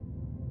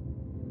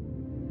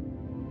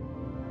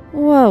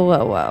Whoa,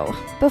 whoa, whoa.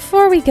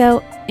 Before we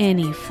go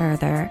any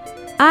further,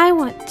 I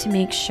want to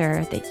make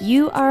sure that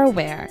you are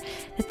aware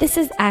that this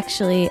is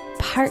actually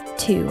part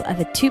 2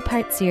 of a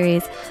 2-part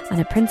series on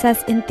A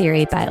Princess in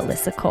Theory by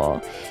Alyssa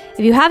Cole.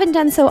 If you haven't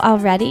done so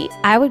already,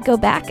 I would go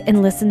back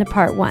and listen to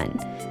part 1,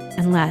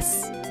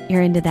 unless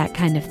you're into that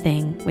kind of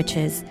thing, which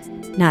is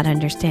not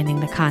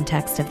understanding the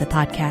context of the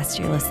podcast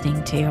you're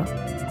listening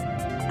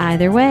to.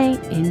 Either way,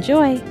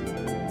 enjoy.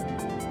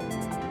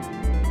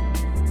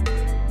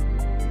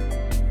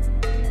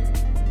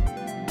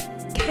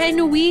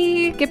 Can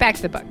we get back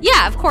to the book?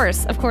 Yeah, of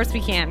course. Of course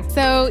we can.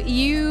 So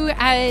you,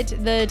 at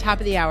the top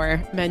of the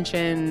hour,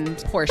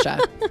 mentioned Portia.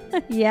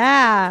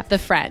 Yeah. The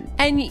friend.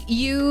 And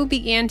you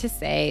began to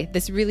say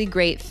this really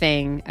great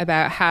thing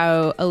about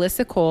how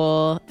Alyssa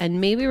Cole,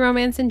 and maybe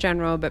romance in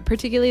general, but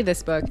particularly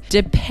this book,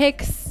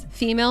 depicts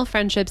female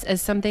friendships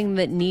as something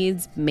that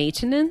needs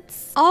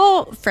maintenance.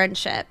 All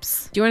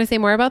friendships. Do you want to say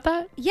more about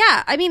that?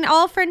 Yeah, I mean,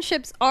 all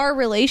friendships are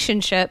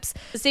relationships.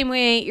 The same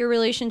way your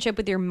relationship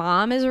with your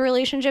mom is a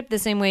relationship, the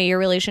same way your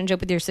relationship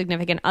with your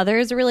significant other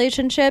is a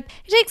relationship.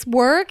 It takes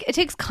work, it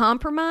takes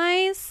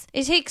compromise,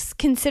 it takes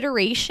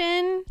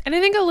consideration. And I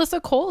think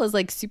Alyssa Cole is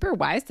like super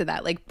wise to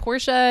that. Like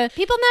Portia,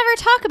 People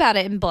never talk about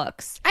it in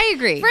books. I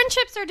agree.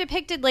 Friendships are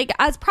depicted like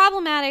as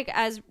problematic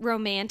as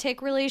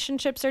romantic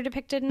relationships are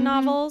depicted in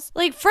novels.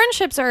 Like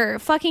friendships are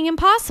fucking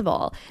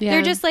impossible. Yeah.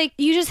 They're just like,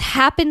 you just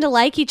happen to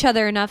like each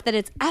other enough that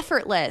it's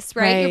effortless,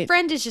 right? Your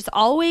friend is just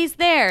always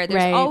there.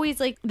 There's always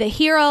like the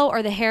hero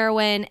or the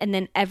heroine and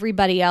then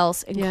everybody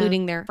else,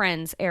 including their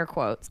friends, air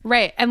quotes.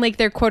 Right. And like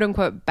their quote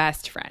unquote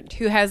best friend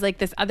who has like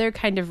this other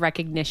kind of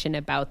recognition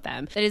about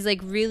them that is like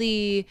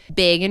really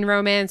big in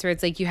romance, where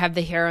it's like you have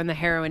the hero and the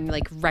heroine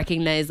like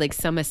recognize like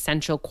some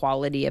essential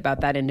quality about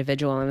that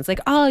individual. And it's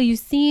like, oh, you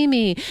see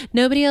me.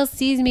 Nobody else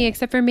sees me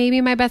except for maybe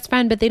my best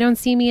friend, but they don't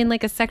see me in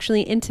like a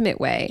sexually intimate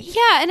way.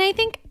 Yeah. And I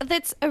think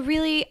that's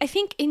I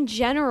think in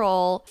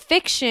general,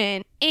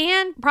 fiction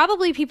and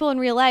probably people in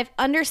real life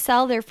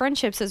undersell their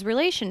friendships as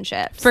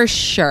relationships. For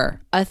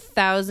sure.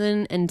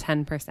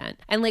 1,010%.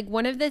 And like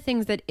one of the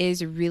things that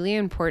is really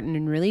important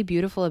and really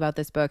beautiful about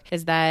this book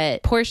is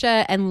that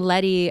Portia and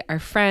Letty are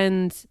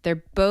friends.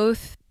 They're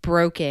both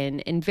broken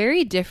in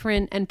very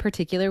different and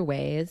particular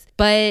ways,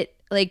 but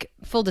like,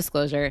 full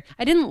disclosure,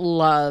 I didn't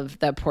love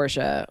that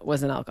Portia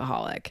was an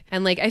alcoholic.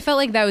 And like, I felt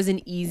like that was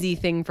an easy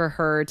thing for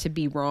her to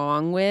be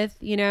wrong with,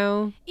 you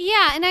know?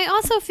 Yeah. And I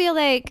also feel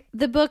like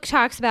the book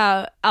talks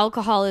about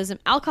alcoholism.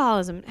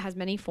 Alcoholism has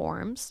many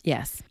forms.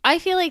 Yes. I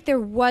feel like there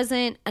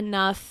wasn't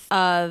enough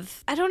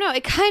of, I don't know,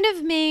 it kind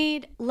of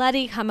made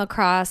Letty come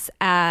across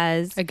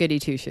as a goody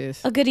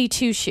two-shoes. A goody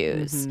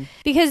two-shoes.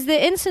 Because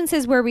the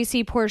instances where we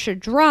see Portia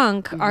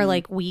drunk are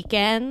like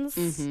weekends.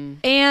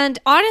 And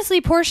honestly,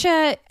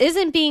 Portia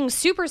isn't being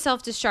super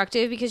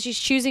self-destructive because she's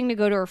choosing to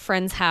go to her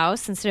friend's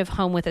house instead of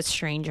home with a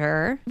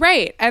stranger.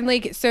 Right. And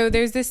like, so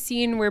there's this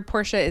scene where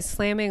Portia is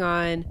slamming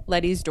on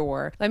Letty's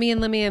door. Let me in,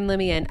 let me in, let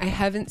me in. I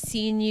haven't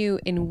seen you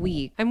in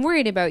weeks. I'm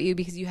worried about you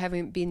because you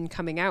haven't been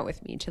coming out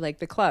with me to like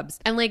the clubs.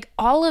 And like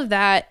all of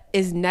that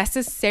is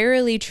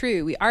necessarily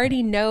true. We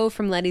already know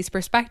from Letty's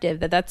perspective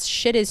that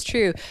shit is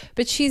true.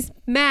 But she's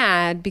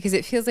mad because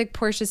it feels like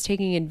Portia's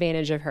taking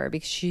advantage of her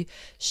because she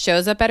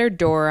shows up at her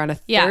door on a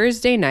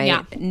Thursday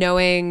night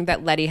knowing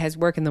that Letty has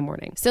work in the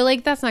morning. So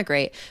like that's not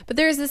great. But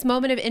there's this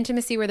moment of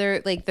intimacy where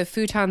they're like the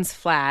futon's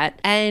flat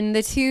and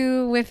the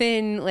two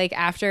women, like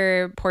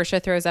after Portia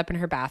throws up in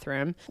her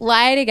bathroom,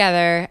 lie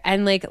together,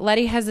 and like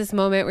Letty has this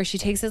moment where she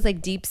takes this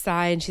like deep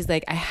sigh and she's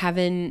like, I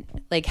haven't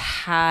like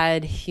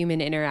had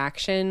human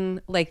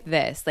interaction like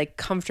this, like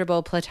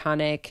comfortable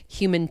platonic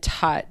human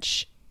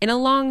touch in a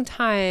long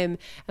time.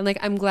 And like,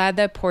 I'm glad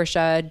that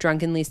Portia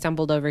drunkenly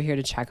stumbled over here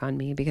to check on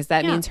me because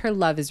that means her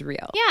love is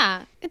real.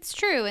 Yeah, it's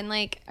true. And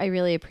like, I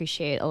really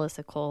appreciate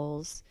Alyssa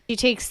Cole's. She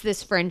takes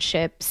this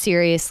friendship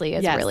seriously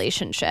as a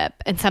relationship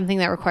and something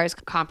that requires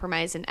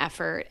compromise and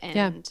effort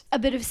and a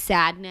bit of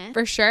sadness.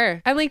 For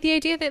sure. And like the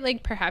idea that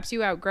like perhaps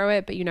you outgrow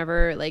it, but you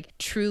never like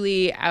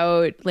truly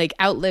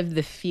outlive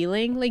the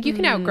feeling. Like you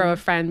can outgrow a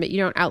friend, but you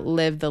don't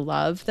outlive the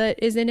love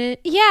that is in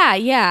it. Yeah,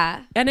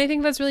 yeah. And I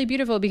think that's really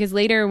beautiful because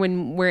later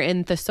when we're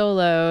in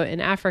Thesolo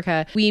in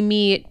Africa, we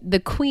meet the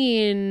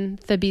queen,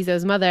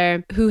 Thabizo's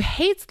mother, who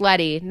hates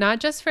Letty, not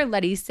just for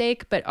Letty's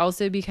sake, but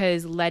also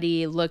because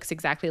Letty looks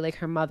exactly like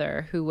her mother,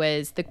 who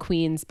was the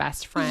queen's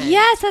best friend.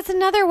 Yes, that's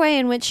another way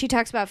in which she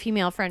talks about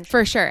female friendship.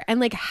 For sure. And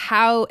like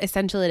how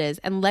essential it is.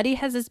 And Letty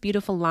has this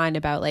beautiful line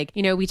about like,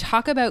 you know, we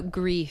talk about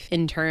grief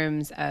in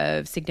terms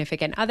of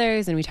significant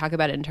others and we talk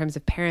about it in terms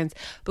of parents,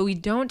 but we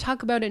don't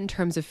talk about it in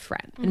terms of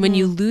friends. And when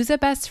you lose a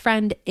best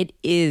friend, it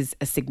is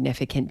a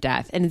significant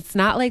death. And it's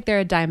not like they're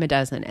a dime a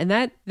dozen. And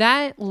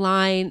that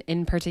line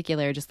in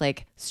particular just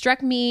like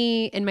struck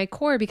me in my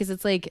core because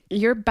it's like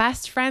your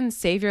best friends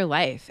save your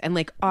life. And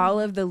like all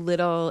of the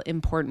little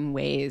important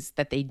ways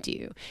that they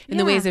do in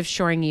the ways of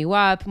shoring you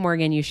up.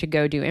 Morgan, you should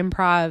go do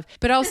improv,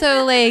 but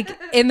also like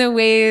in the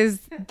ways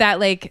that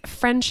like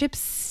friendships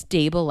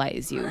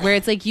stabilize you, where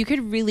it's like you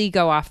could really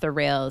go off the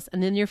rails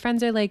and then your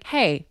friends are like,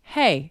 hey,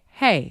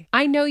 hey,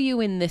 I know you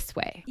in this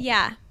way.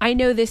 Yeah. I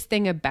know this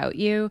thing about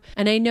you,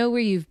 and I know where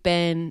you've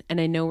been,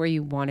 and I know where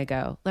you want to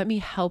go. Let me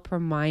help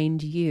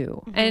remind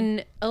you.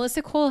 And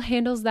Alyssa Cole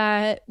handles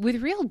that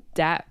with real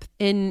depth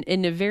in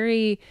a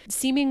very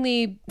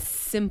seemingly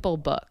simple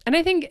book. And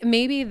I think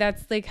maybe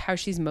that's like how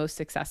she's most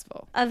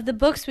successful. Of the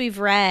books we've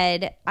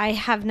read, I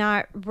have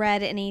not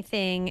read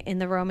anything in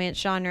the romance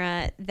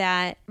genre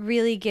that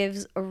really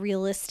gives a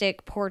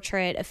realistic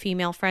portrait of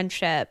female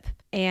friendship.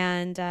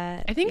 And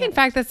I think, in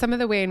fact, that's some of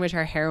the way in which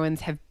our heroines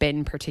have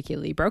been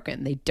particularly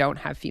broken. They don't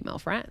have female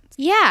friends.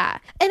 yeah.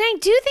 And I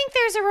do think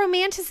there's a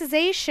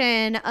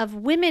romanticization of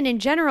women in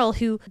general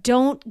who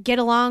don't get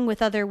along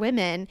with other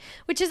women,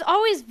 which is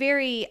always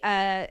very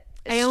I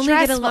only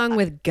get stressful. along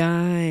with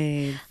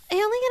guys. I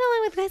only get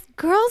along with guys.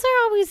 Girls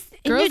are always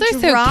Girls into are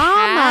so drama.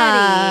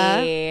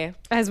 catty.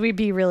 As we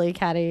be really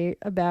catty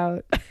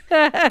about.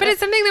 But it's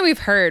something that we've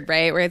heard,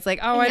 right? Where it's like,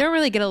 oh, I don't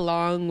really get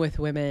along with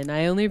women.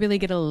 I only really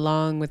get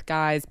along with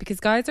guys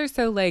because guys are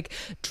so like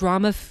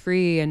drama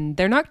free and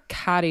they're not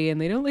catty and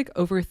they don't like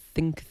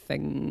overthink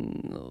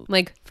things.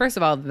 Like, first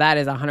of all, that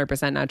is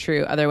 100% not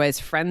true. Otherwise,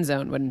 friend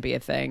zone wouldn't be a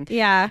thing.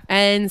 Yeah.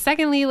 And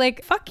secondly,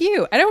 like, fuck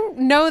you. I don't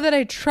know that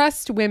I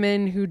trust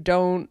women who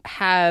don't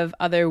have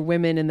other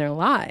women in their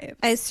lives.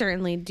 I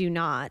certainly do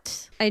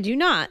not. I do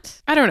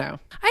not. I don't know.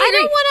 I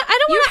don't want to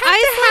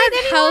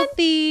isolate anyone.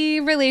 Healthy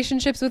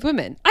relationships with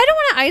women. I don't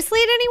want to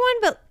isolate anyone,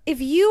 but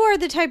if you are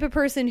the type of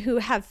person who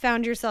have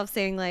found yourself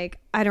saying like,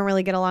 I don't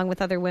really get along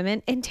with other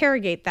women,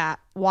 interrogate that.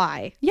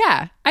 Why?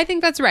 Yeah, I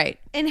think that's right.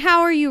 And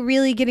how are you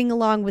really getting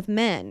along with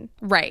men?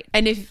 Right.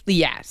 And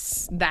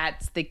yes,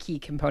 that's the key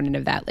component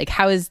of that. Like,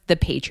 how is the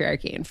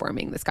patriarchy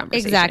informing this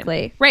conversation?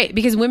 Exactly. Right.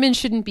 Because women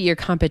shouldn't be your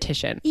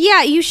competition.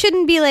 Yeah, you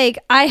shouldn't be like,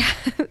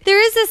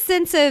 there is a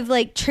sense of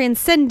like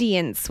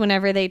transcendence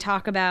whenever they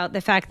talk about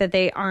the fact that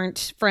they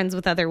aren't friends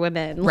with other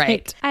women.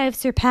 Right. Like, I have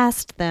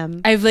surpassed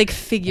them. I've like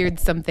figured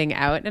something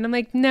out. And I'm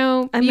like,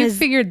 no, you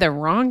figured the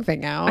wrong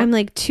thing out. I'm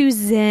like too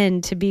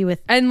zen to be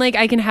with. And like,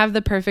 I can have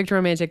the perfect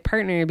romantic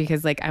partner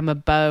because like I'm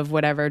above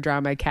whatever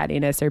drama,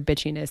 cattiness, or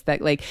bitchiness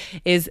that like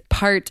is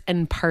part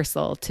and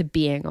parcel to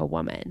being a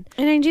woman.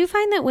 And I do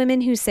find that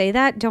women who say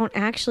that don't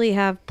actually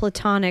have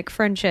platonic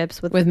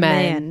friendships with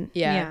men.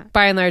 Yeah.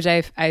 By and large,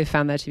 I've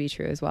found that to be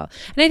true as well.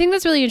 And I think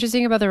that's really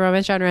interesting about the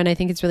romance genre. And I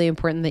think it's really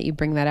important that you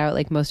bring that out.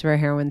 Like, most of our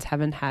heroines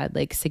haven't had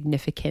like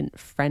significant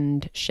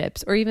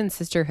friendships or even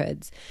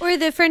sisterhoods. Or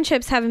the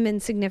friendships haven't been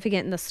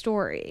significant in the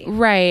story.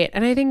 Right.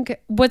 And I think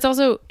what's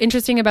also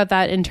interesting about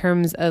that in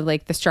terms of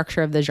like the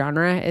structure of the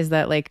genre is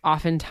that like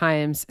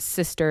oftentimes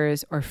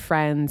sisters or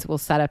friends will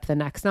set up the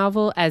next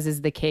novel, as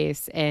is the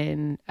case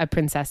in A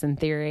Princess in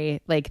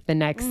Theory. Like the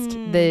next,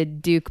 the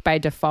Duke by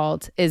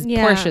Default is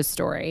Portia's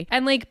story.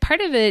 And like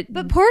part of it.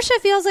 But Portia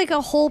feels like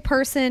a whole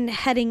person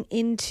heading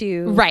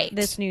into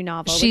this new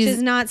novel, which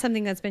is not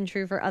something that's been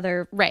true for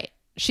other. Right.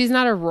 She's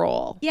not a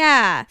role.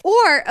 Yeah.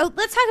 Or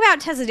let's talk about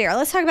Tessa Dare.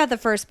 Let's talk about the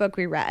first book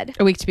we read.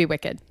 A Week to be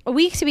Wicked. A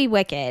Week to be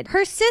Wicked.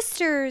 Her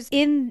sisters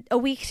in A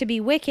Week to be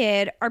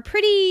Wicked are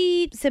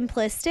pretty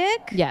simplistic.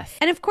 Yes.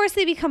 And of course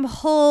they become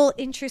whole,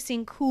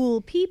 interesting,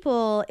 cool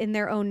people in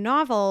their own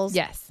novels.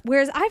 Yes.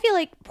 Whereas I feel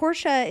like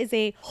Portia is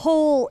a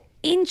whole,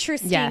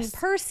 interesting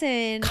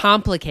person.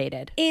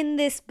 Complicated. In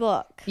this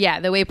book. Yeah.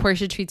 The way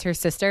Portia treats her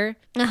sister.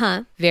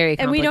 Uh-huh. Very complicated.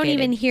 And we don't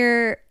even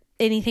hear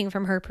anything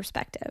from her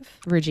perspective.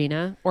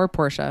 Regina or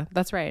Portia.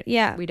 That's right.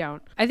 Yeah. We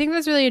don't. I think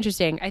that's really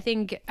interesting. I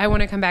think I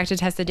want to come back to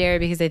Tessa Dare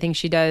because I think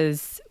she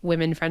does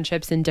women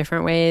friendships in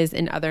different ways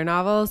in other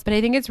novels. But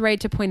I think it's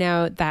right to point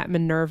out that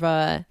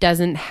Minerva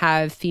doesn't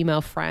have female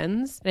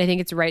friends. And I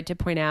think it's right to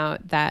point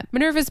out that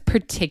Minerva's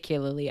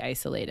particularly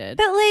isolated.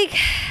 But like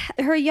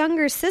her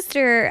younger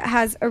sister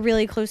has a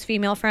really close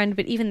female friend,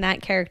 but even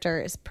that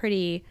character is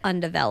pretty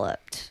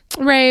undeveloped.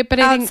 Right, but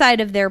I think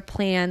outside of their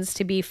plans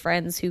to be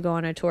friends who go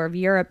on a tour of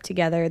Europe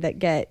together that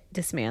get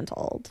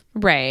dismantled.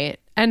 Right.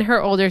 And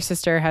her older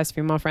sister has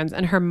female friends,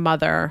 and her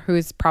mother,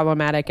 who's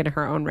problematic in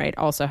her own right,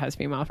 also has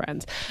female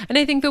friends. And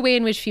I think the way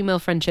in which female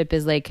friendship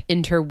is like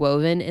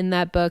interwoven in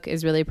that book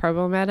is really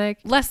problematic.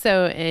 Less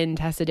so in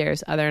Tessa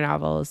Dare's other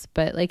novels,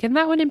 but like in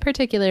that one in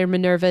particular,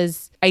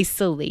 Minerva's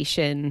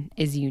isolation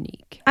is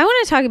unique. I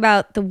want to talk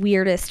about the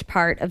weirdest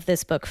part of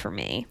this book for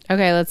me.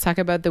 Okay, let's talk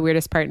about the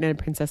weirdest part in A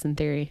Princess in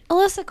Theory.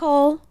 Alyssa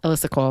Cole.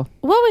 Alyssa Cole.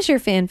 What was your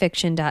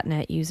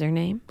fanfiction.net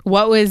username?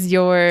 What was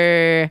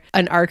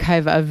an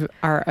archive of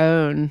our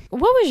own?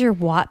 What was your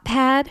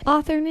Wattpad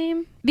author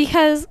name?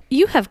 Because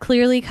you have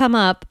clearly come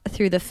up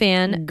through the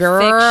fan fiction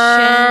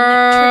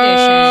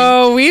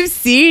tradition. We've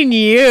seen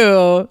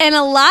you. In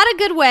a lot of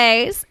good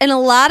ways.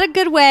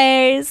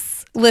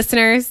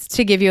 Listeners,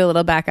 to give you a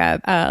little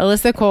backup,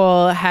 Alyssa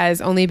Cole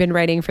has only been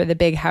writing for the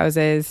big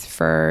houses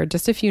for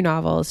just a few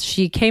novels.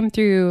 She came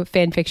through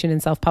fan fiction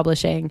and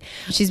self-publishing.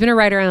 She's been a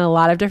writer in a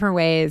lot of different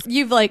ways.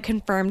 You've like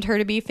confirmed her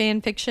to be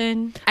fan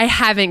fiction? I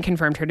haven't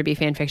confirmed her to be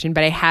fan fiction,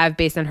 but I have,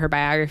 based on her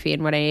biography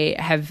and what I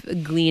have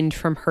gleaned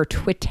from her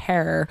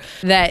Twitter,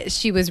 that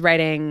she was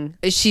writing,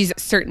 she's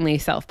certainly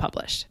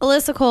self-published.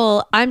 Alyssa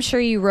Cole, I'm sure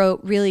you wrote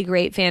really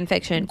great fan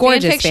fiction.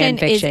 Gorgeous fan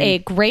fiction is fan fiction. a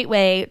great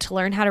way to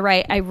learn how to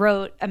write. I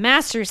wrote a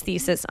master's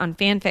thesis on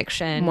fan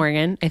fiction.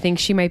 Morgan, I think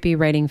she might be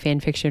writing fan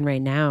fiction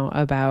right now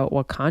about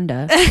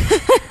Wakanda.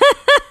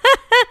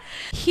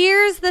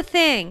 Here's the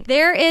thing.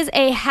 There is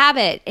a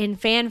habit in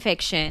fan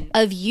fiction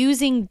of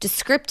using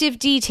descriptive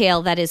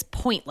detail that is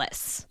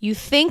pointless. You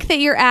think that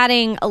you're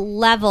adding a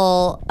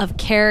level of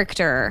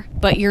character,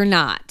 but you're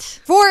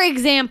not. For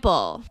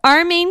example,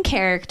 our main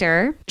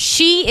character,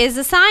 she is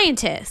a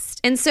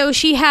scientist. And so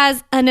she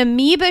has an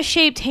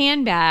amoeba-shaped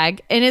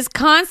handbag and is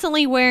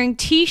constantly wearing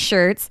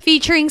t-shirts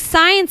featuring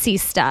sciencey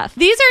stuff.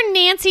 These are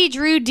Nancy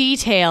Drew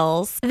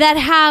details that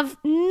have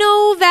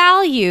no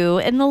value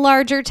in the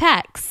larger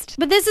text.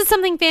 But this is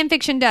something fan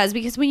fiction does,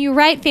 because when you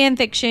write fan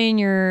fiction,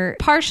 you're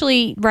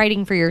partially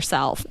writing for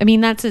yourself. I mean,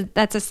 that's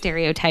a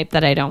stereotype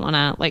that I don't want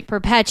to like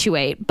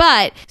perpetuate.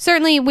 But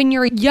certainly when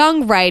you're a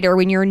young writer,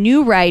 when you're a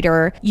new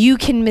writer, you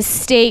can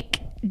mistake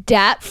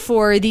depth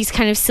for these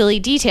kind of silly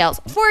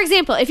details. For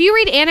example, if you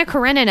read Anna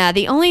Karenina,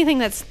 the only thing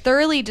that's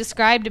thoroughly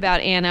described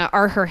about Anna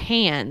are her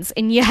hands,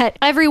 and yet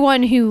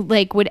everyone who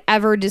like would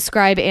ever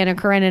describe Anna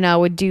Karenina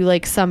would do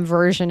like some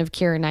version of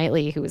Keira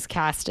Knightley who was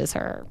cast as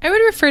her. I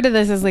would refer to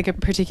this as like a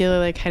particular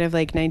like kind of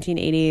like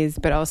 1980s,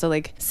 but also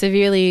like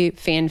severely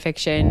fan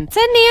fiction. It's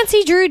a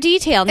Nancy Drew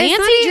detail.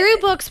 Nancy Drew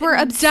books were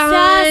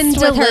obsessed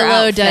with her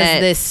outfit. Does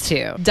this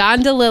too.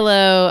 Don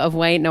DeLillo of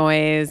White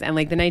Noise and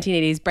like the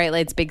 1980s Bright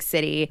Lights Big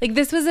City. Like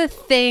this was a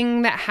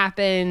thing that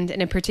happened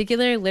in a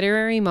particular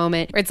literary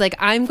moment where it's like,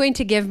 I'm going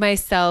to give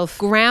myself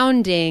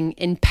grounding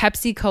in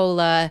Pepsi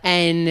Cola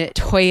and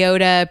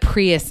Toyota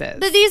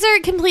Priuses. But these are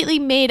completely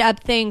made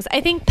up things.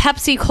 I think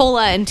Pepsi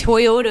Cola and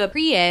Toyota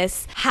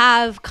Prius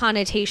have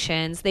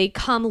connotations. They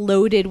come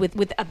loaded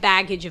with a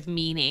baggage of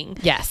meaning.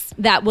 Yes.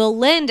 That will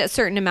lend a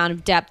certain amount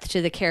of depth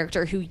to the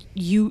character who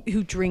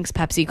drinks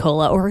Pepsi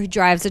Cola or who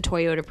drives a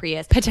Toyota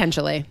Prius.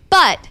 Potentially.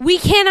 But we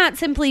cannot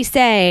simply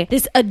say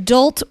this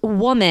adult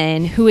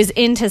woman who is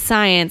into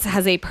science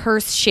has a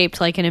purse shaped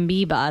like an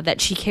amoeba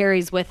that she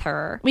carries with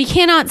her. We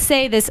cannot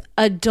say this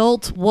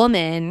adult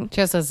woman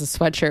Just has a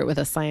sweatshirt with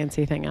a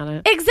sciencey thing on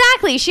it.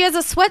 Exactly. She has a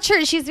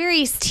sweatshirt. She has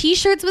various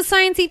t-shirts with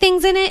sciencey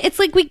things in it. It's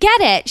like, we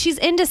get it. She's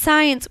into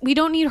science. We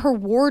don't need her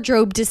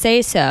wardrobe to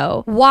say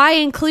so. Why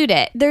include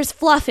it? There's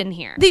fluff in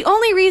here. The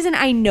only reason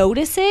I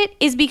notice it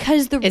is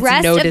because the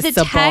rest of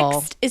the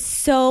text is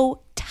so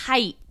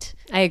tight.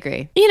 I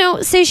agree. You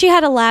know, say she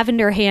had a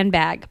lavender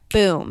handbag.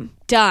 Boom.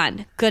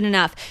 Done. Good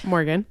enough.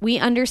 Morgan. We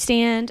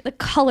understand the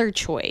color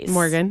choice.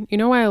 Morgan, you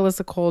know why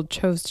Alyssa Cole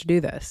chose to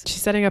do this?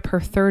 She's setting up her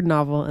third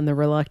novel in the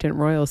Reluctant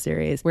Royal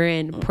series,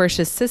 wherein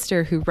Portia's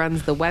sister, who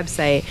runs the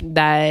website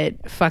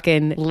that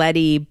fucking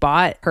Letty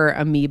bought her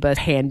amoeba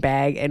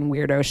handbag and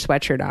weirdo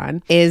sweatshirt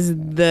on, is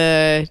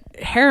the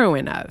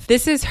heroine of.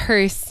 This is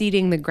her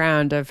seeding the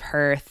ground of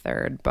her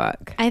third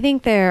book. I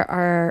think there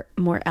are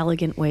more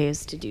elegant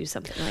ways to do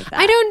something like that.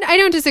 I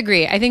don't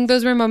disagree. I think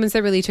those were moments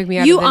that really took me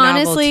out you of the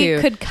novel too. You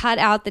honestly could cut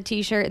out the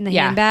t-shirt and the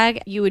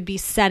handbag. You would be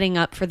setting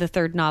up for the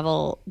third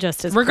novel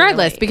just as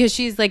regardless, clearly. because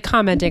she's like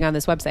commenting on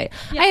this website.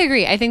 Yeah. I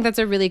agree. I think that's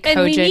a really cogent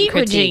and we meet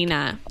critique.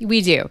 Regina.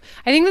 We do.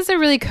 I think that's a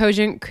really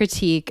cogent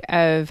critique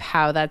of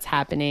how that's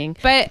happening.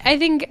 But I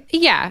think,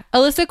 yeah,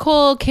 Alyssa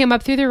Cole came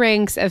up through the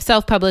ranks of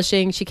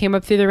self-publishing. She came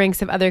up through the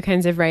ranks of other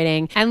kinds of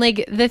writing. And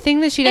like the thing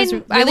that she does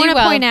and really I want to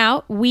well, point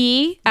out,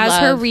 we, as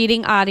her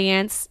reading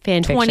audience,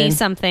 fan fiction.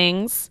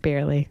 20-somethings,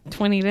 barely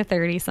 20 to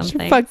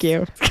 30-somethings. Fuck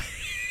you.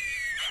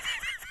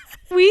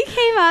 We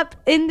came up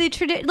in the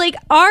tradition, like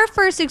our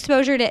first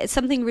exposure to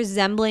something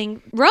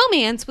resembling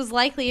romance was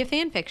likely a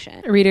fan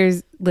fiction.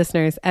 Readers,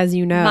 listeners, as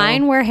you know,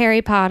 mine were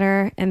Harry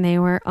Potter, and they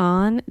were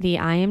on the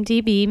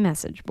IMDb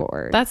message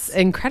board. That's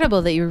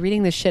incredible that you were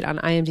reading this shit on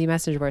IMDb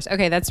message boards.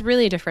 Okay, that's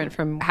really different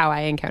from how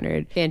I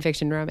encountered fan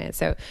fiction romance.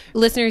 So,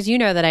 listeners, you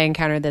know that I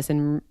encountered this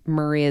in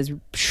Maria's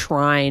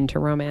shrine to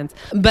romance.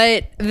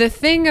 But the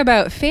thing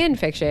about fan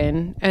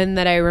fiction, and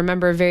that I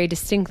remember very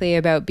distinctly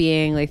about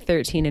being like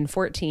 13 and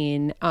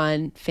 14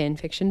 on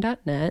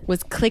fanfiction.net,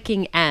 was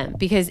clicking M.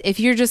 Because if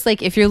you're just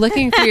like, if you're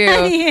looking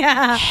through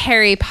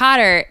Harry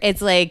Potter,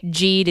 it's like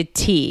G to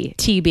T,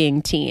 T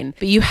being teen.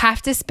 But you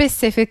have to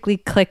specifically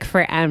click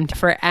for M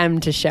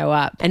to show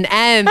up. And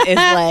M is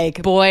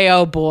like, boy,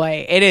 oh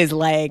boy. It is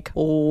like,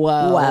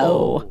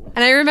 whoa.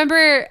 And I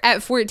remember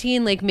at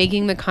 14, like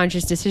making the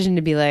conscious decision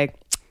to be like,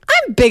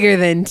 I'm bigger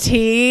than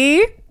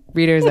T.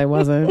 Readers, I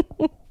wasn't.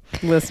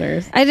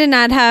 listeners. I did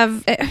not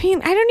have, I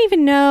mean, I don't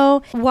even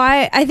know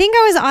why. I think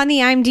I was on the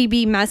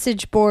IMDb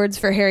message boards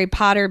for Harry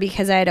Potter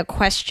because I had a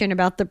question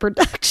about the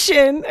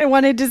production. I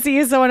wanted to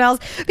see someone else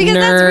because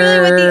that's really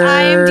what the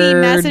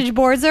IMDb message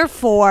boards are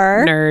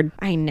for. Nerd.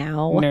 I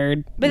know.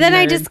 Nerd. But then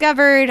I Nerd.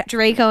 discovered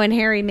Draco and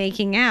Harry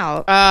making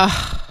out.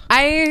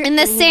 In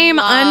the same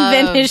love-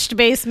 unfinished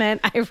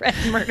basement, I read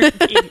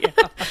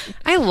Murderpedia.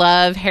 I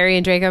love Harry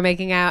and Draco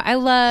making out. I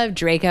love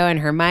Draco and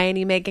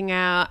Hermione making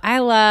out. I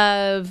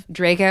love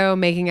Draco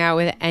making out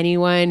with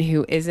anyone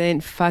who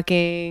isn't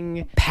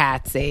fucking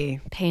Patsy.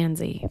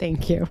 Pansy.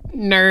 Thank you.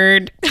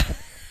 Nerd.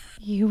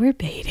 You were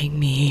baiting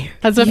me.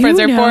 That's what friends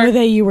are for.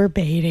 that you were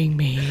baiting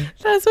me.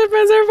 That's what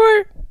friends are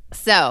for.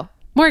 So,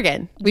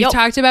 Morgan, we've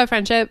talked about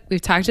friendship.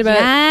 We've talked about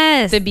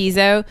Yes. the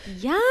Bezo.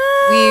 Yes.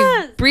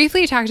 We've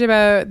briefly talked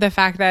about the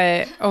fact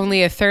that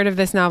only a third of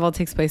this novel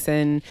takes place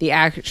in the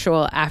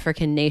actual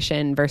African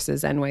nation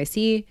versus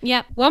NYC.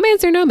 Yep.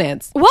 Womance or no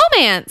mance?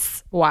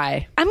 Romance.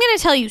 Why? I'm going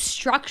to tell you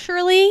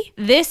structurally,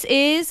 this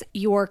is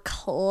your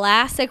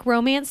classic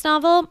romance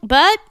novel,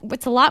 but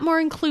it's a lot more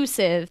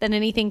inclusive than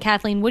anything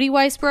Kathleen Woody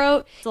Weiss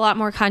wrote. It's a lot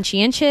more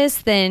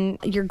conscientious than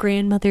your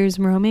grandmother's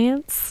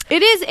romance.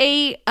 It is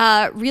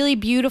a really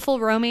beautiful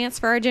romance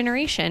for our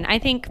generation. I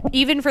think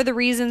even for the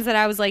reasons that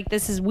I was like,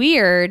 this is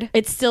weird,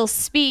 it still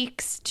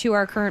speaks to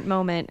our current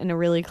moment in a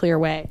really clear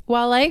way.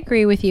 While I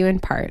agree with you in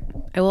part,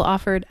 I will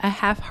offer a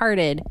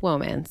half-hearted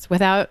womance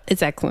without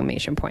its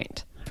exclamation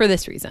point. For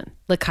this reason.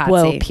 Licazzi.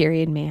 Whoa,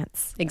 period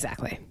mance.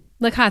 Exactly.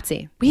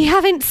 Licazzi. We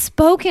haven't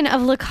spoken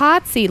of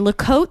Licazzi.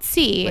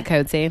 Licazzi.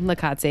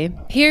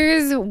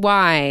 Here's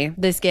why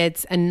this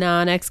gets a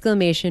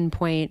non-exclamation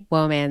point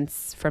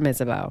womance from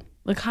Isabeau.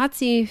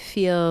 Licazzi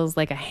feels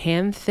like a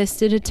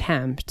ham-fisted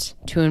attempt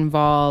to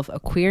involve a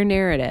queer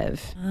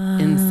narrative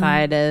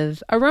inside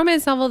of a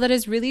romance novel that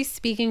is really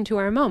speaking to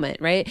our moment,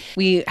 right?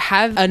 We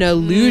have an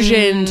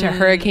allusion to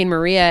Hurricane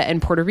Maria in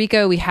Puerto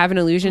Rico. We have an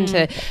allusion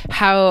to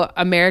how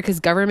America's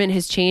government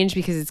has changed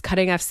because it's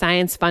cutting off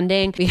science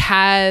funding. We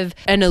have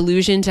an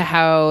allusion to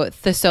how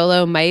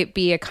Thesolo might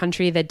be a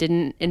country that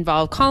didn't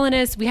involve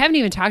colonists. We haven't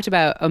even talked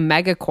about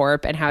Omega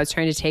Corp and how it's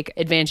trying to take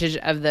advantage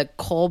of the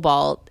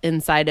cobalt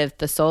inside of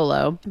Thesolo.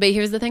 But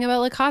here's the thing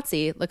about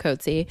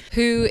Licazzi,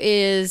 who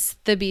is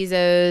the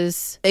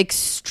Bezo's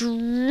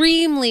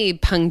extremely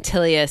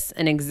punctilious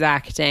and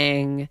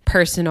exacting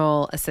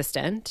personal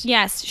assistant.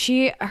 Yes,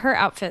 her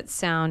outfits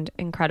sound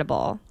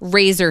incredible.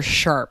 Razor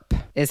sharp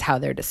is how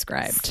they're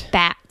described.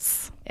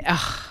 Spats.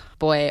 Ugh.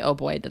 Boy, oh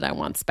boy, did I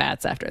want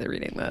spats after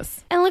reading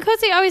this. And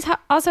Licazzi always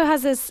also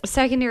has this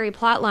secondary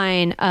plot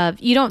line of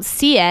you don't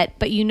see it,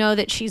 but you know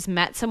that she's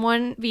met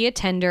someone via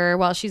Tinder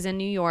while she's in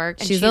New York.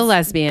 And she's a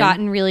lesbian.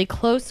 Gotten really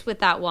close with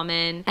that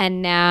woman.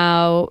 And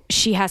now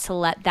she has to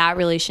let that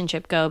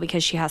relationship go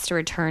because she has to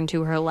return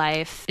to her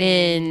life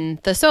in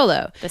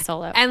Thesolo.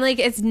 And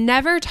it's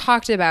never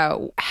talked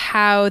about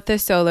how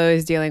Thesolo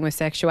is dealing with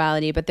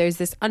sexuality, but there's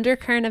this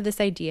undercurrent of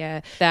this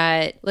idea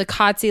that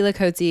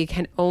Licazzi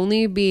can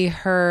only be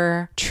her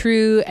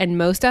true and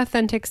most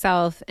authentic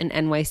self in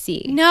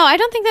NYC. No, I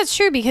don't think that's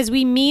true because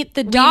we meet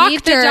the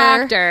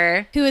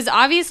doctor who is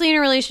obviously in a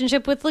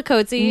relationship with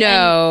Licazzi.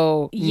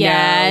 No.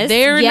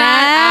 They're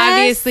not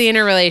obviously in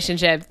a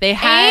relationship. They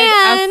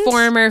had a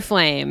former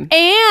flame.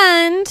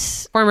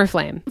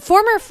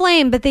 Former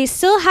flame, but they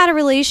still had a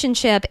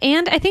relationship.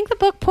 And I think the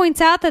book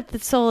points out that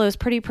Thesolo is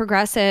pretty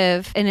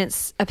progressive in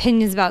its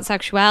opinions about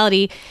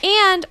sexuality.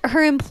 And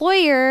her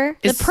employer,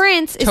 the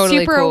prince, is totally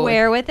super cool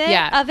aware with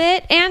it, of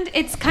it. And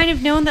it's kind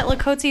of known that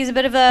Licazzi is a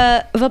bit of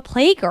a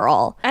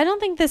playgirl. I don't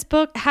think this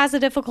book has a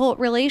difficult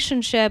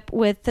relationship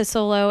with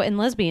Thesolo and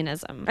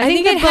lesbianism. I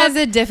think it has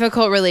a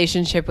difficult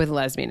relationship with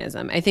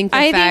lesbianism. I think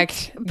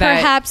that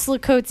perhaps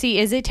Licazzi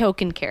is a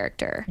token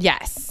character.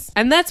 Yes.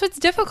 And that's what's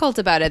difficult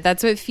about it.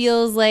 That's what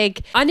feels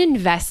like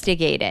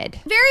uninvestigated.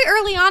 Very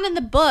early on in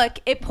the book,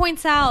 it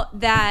points out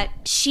that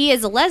she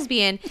is a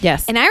lesbian.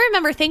 Yes. And I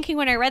remember thinking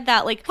when I read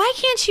that, why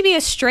can't she be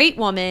a straight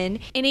woman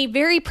in a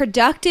very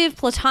productive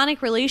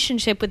platonic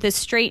relationship with this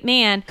straight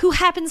man who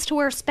happens to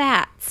wear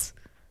spats?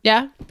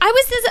 Yeah.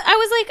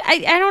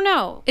 I don't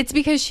know. It's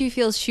because she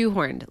feels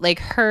shoehorned.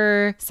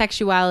 Her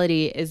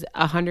sexuality is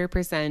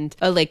 100%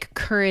 a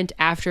current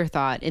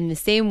afterthought in the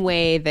same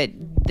way that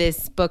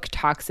this book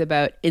talks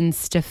about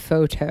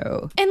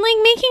Instaphoto. And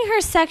making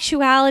her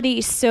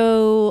sexuality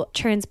so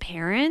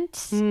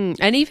transparent.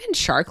 And even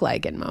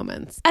shark-like in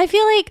moments. I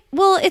feel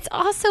it's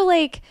also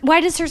why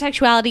does her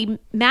sexuality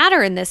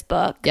matter in this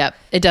book? Yep.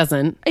 It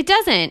doesn't. It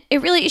doesn't.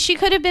 She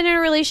could have been in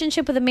a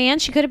relationship with a man.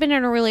 She could have been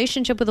in a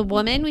relationship with a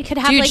woman. We could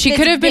have like she this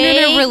could have been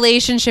in a vague-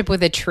 relationship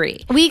with a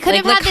tree. We could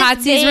like, have had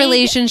this Lakatsi's vague-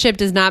 relationship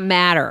does not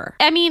matter.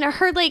 I mean,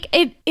 her like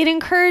it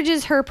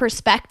encourages her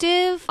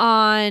perspective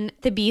on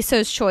the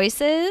Bezos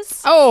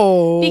choices.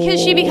 Oh,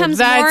 Because she becomes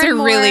that's more and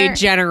a really more-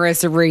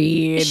 generous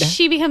read.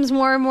 She becomes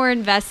more and more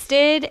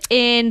invested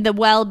in the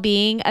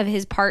well-being of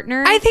his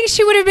partner. I think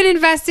she would have been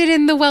invested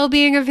in the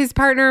well-being of his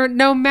partner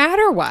no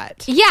matter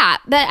what. Yeah,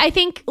 but I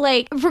think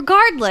like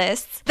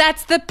regardless,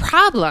 That's the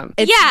problem.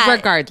 It's Yeah.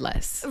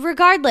 regardless.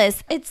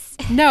 it's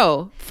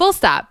No, full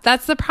stop.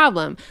 That's the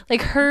problem.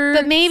 Like her.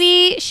 but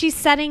maybe she's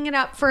setting it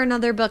up for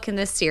another book in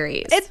this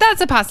series.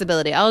 That's a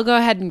possibility. I'll go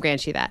ahead and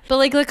grant you that. But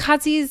like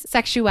Lakatsi's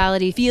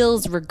sexuality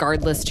feels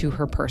regardless to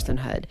her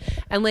personhood.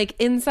 And like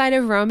inside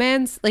of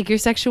romance, like your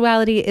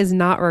sexuality is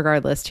not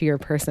regardless to your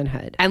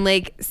personhood. And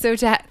like so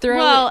to throw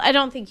well, I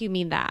don't think you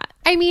mean that.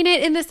 I mean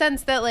it in the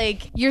sense that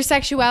like your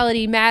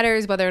sexuality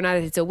matters whether or not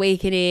it's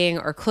awakening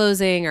or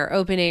closing or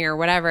opening or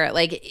whatever.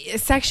 Like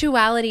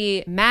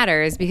sexuality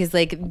matters because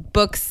like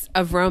books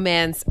of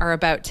romance are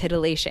about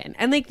titillation.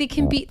 And like they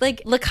can be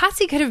like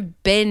Lakatsi could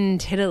have been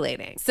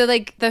titillating. So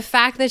like the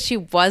fact that she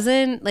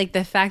wasn't, like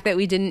the fact that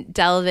we didn't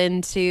delve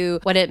into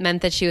what it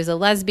meant that she was a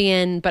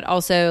lesbian, but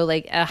also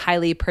like a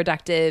highly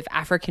productive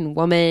African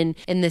woman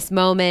in this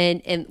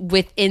moment and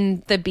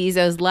within the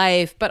Bezos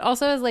life, but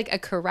also as like a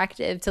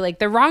corrective to like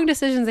the wrong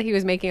decisions that he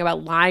was making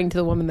about lying to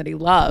the woman that he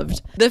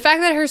loved. The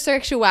fact that her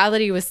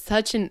sexuality was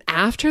such an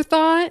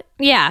afterthought,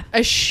 Yeah.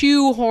 a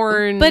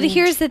shoehorn. But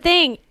here's the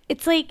thing.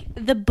 It's like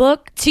the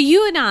book to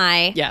you and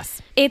I, yes.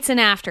 it's an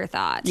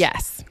afterthought.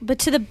 Yes. But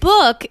to the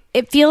book,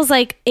 it feels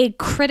like a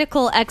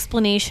critical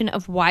explanation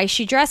of why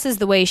she dresses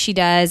the way she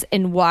does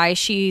and why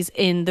she's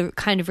in the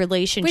kind of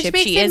relationship Which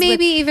makes she it is maybe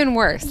with. even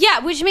worse. Yeah,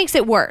 which makes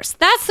it worse.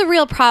 That's the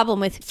real problem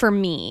with for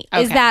me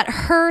is Okay. that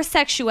her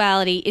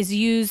sexuality is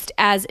used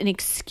as an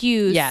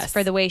excuse Yes.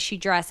 for the way she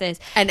dresses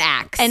And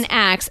acts. and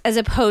acts as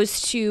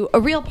opposed to a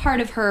real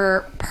part of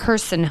her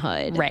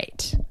personhood.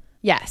 Right.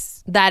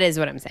 Yes, that is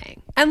what I'm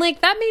saying. And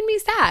like that made me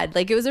sad.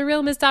 Like it was a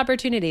real missed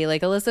opportunity.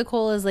 Like Alyssa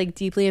Cole is like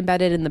deeply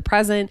embedded in the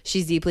present.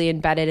 She's deeply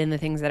embedded in the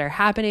things that are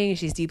happening.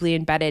 She's deeply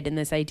embedded in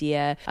this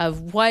idea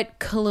of what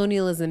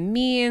colonialism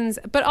means.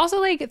 But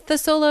also like the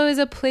Solo is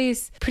a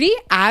place pretty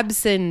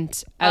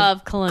absent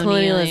Of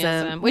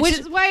colonialism, which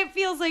is why it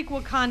feels like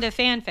Wakanda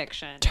fan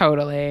fiction.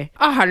 totally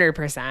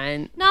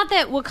 100%. Not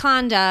that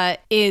Wakanda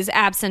is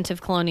absent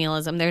of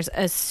colonialism. There's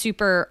a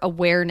super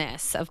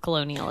awareness of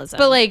colonialism.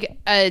 But like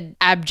a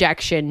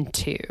abjection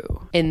to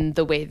in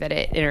the way that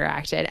it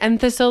interacted. And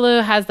the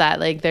Solo has that.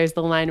 Like there's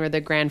the line where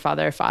the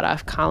grandfather fought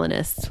off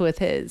colonists with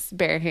his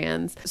bare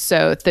hands.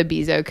 So the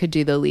Bezo could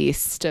do the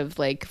least of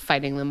like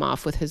fighting them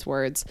off with his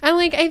words. And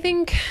like I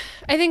think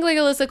like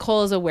Alyssa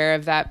Cole is aware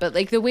of that, but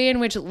like the way in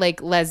which like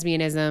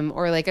lesbianism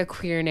or like a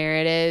queer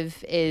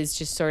narrative is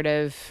just sort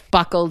of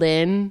buckled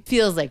in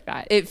feels like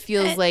that. It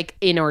feels like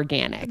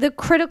inorganic. the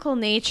critical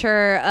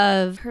nature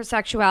of her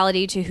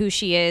sexuality to who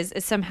she is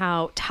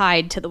somehow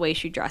tied to the way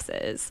she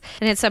dresses.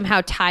 And it's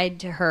somehow tied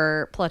to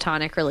her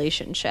platonic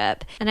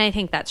relationship. And I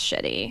think that's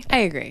shitty. I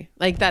agree.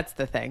 Like that's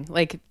the thing.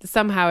 Like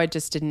somehow it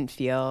just didn't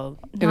feel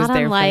it was Not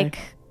there unlike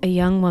a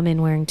young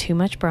woman wearing too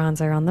much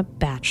bronzer on The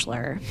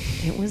Bachelor.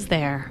 It was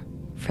there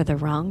for the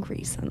wrong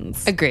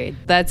reasons. Agreed.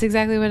 That's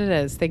exactly what it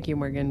is. Thank you,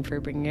 Morgan, for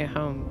bringing it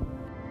home.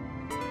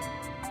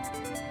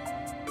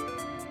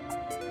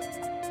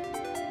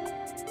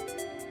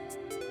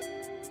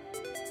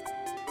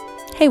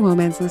 Hey,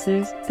 Womance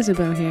listeners,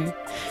 Isabeau here.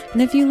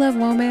 And if you love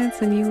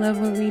Womance and you love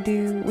what we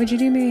do, would you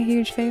do me a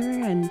huge favor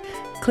and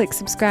click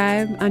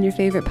subscribe on your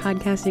favorite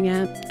podcasting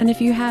app? And if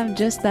you have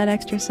just that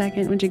extra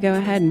second, would you go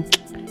ahead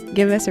and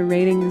give us a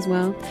rating as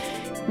well?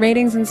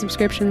 Ratings and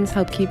subscriptions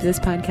help keep this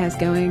podcast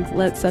going,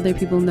 lets other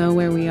people know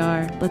where we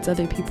are, lets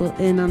other people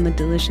in on the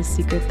delicious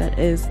secret that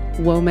is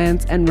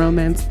Womance and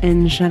romance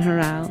in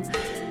general.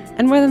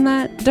 And more than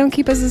that, don't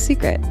keep us a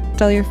secret.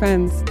 Tell your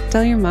friends,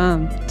 tell your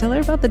mom, tell her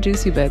about the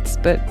juicy bits,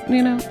 but,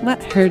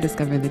 let her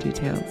discover the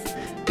details.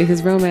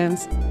 Because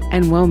romance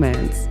and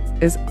womance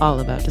is all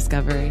about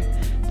discovery.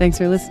 Thanks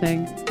for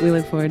listening. We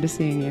look forward to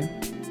seeing you.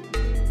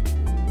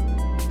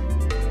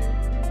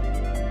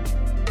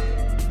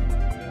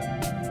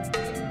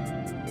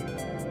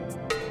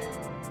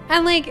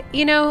 And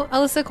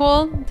Alyssa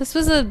Cole, this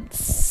was a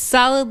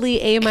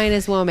solidly A-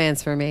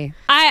 womance for me.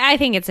 I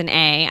think it's an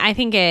A. I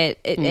think it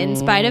in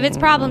spite of its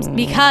problems,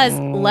 because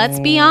let's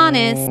be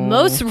honest,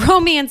 most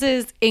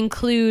romances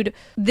include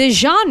the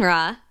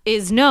genre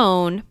is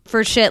known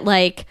for shit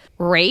like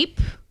rape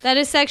that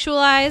is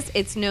sexualized.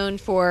 It's known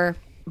for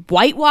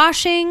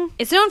whitewashing.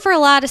 It's known for a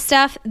lot of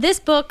stuff. This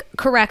book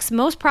corrects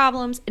most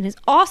problems and is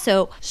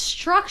also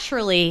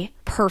structurally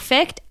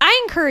perfect.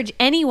 I encourage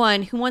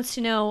anyone who wants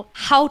to know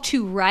how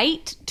to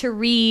write to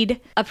read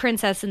A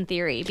Princess in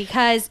Theory,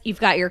 because you've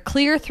got your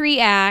clear 3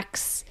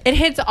 acts. It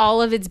hits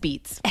all of its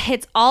beats. It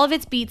hits all of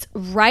its beats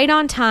right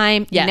on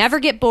time. Yes. You never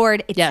get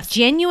bored. It's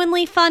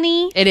genuinely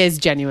funny. It is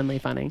genuinely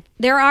funny.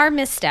 There are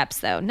missteps,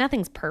 though.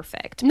 Nothing's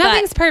perfect.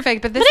 Nothing's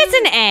perfect, but this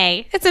it's an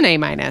A. It's an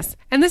A-.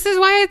 And this is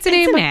why it's an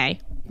It's A-. an A.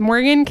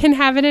 Morgan can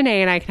have an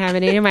A and I can have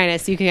an A-.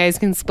 You guys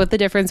can split the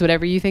difference,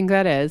 whatever you think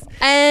that is.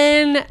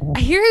 And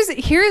here's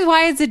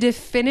why it's a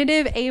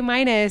definitive A-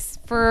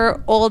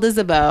 for Old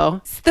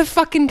Isabeau. It's the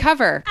fucking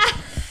cover.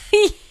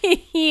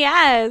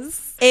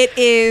 Yes. It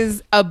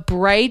is a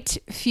bright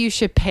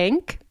fuchsia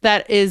pink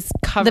that is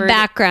covered. The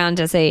background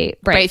is a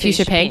bright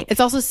fuchsia pink. It's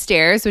also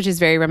stairs, which is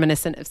very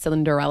reminiscent of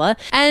Cinderella.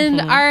 And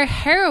our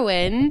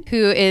heroine,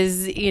 who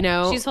is,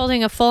 she's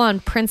holding a full-on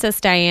Princess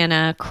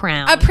Diana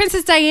crown. A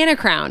Princess Diana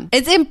crown.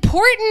 It's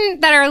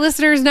important that our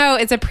listeners know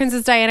it's a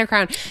Princess Diana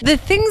crown. The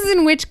things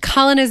in which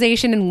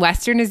colonization and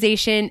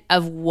westernization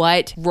of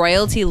what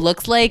royalty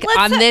looks like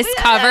on this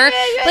cover.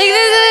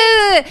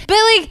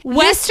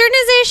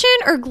 Westernization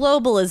or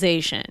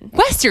globalization?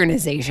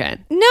 Westernization.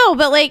 No,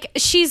 but like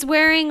she's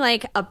wearing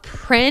like a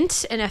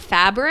print and a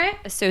fabric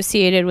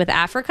associated with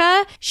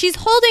Africa. She's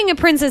holding a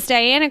Princess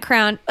Diana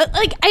crown.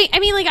 I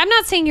mean, I'm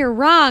not saying you're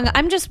wrong.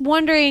 I'm just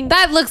wondering.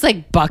 That looks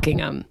like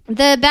Buckingham.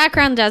 The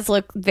background does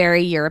look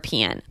very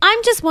European.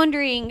 I'm just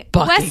wondering,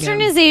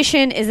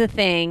 westernization is a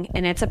thing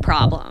and it's a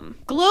problem.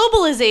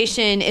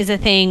 Globalization is a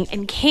thing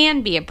and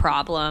can be a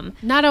problem.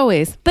 Not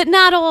always. But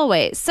not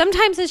always.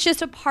 Sometimes it's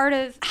just a part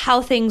of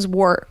how things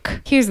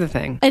work. Here's the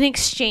thing. An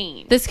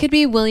exchange. This could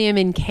be William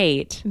and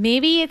Kate.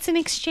 Maybe it's an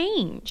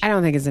exchange. I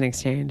don't think it's an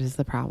exchange is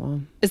the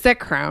problem. Is that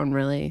crown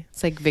really?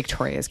 It's like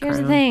Victoria's crown.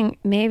 Here's the thing.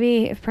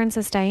 Maybe if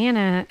Princess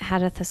Diana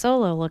had a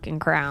Thesolo looking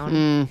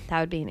crown, that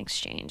would be an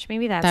exchange.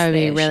 Maybe that's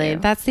the issue.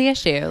 That's the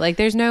issue. Like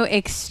there's no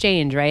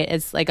exchange, right?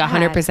 It's like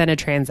 100% a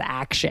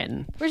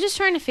transaction. We're just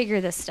trying to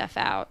figure this stuff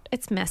out.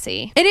 It's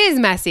messy. It is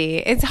messy.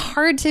 It's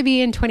hard to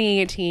be in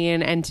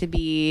 2018 and to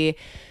be...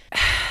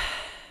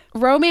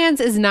 Romance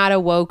is not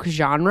a woke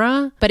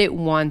genre, but it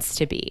wants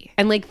to be.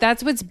 And like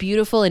that's what's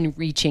beautiful and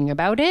reaching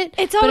about it.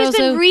 It's always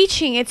been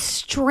reaching. It's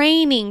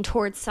straining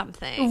towards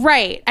something.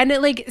 Right. And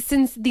it like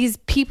since these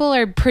people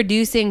are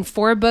producing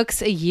 4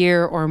 books a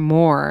year or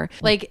more,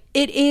 like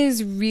it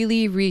is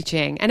really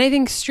reaching. And I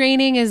think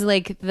straining is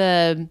like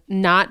the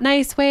not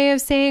nice way of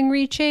saying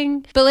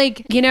reaching. But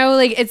like,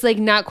 like it's like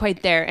not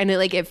quite there. And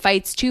it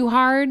fights too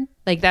hard.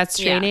 Like that's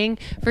straining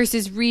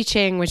versus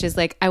reaching, which is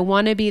like, I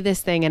want to be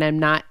this thing and I'm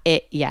not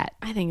it yet.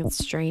 I think it's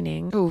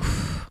straining.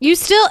 Oof.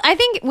 I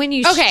think when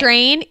you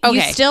strain,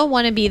 you still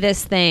want to be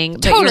this thing,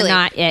 but you're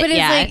not it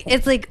yet.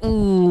 It's like,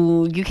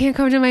 ooh, you can't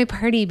come to my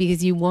party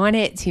because you want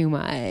it too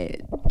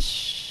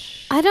much.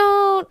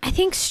 I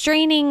think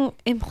straining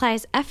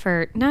implies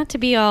effort, not to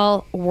be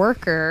all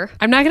worker.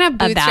 I'm not going to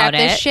bootstrap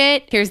this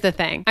shit. Here's the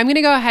thing. I'm going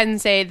to go ahead and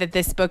say that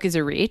this book is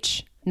a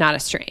reach, not a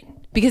strain.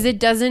 Because it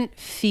doesn't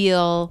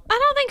feel... I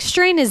don't think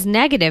strain is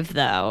negative,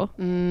 though.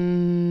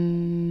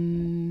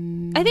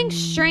 I think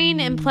strain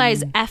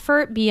implies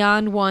effort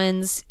beyond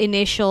one's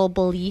initial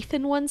belief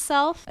in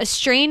oneself. A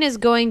strain is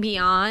going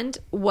beyond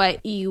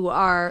what you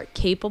are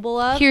capable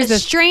of. A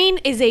strain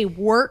is a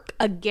work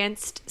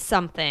against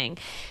something.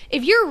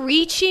 If you're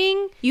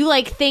reaching, you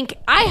think,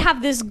 I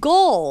have this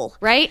goal,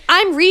 right?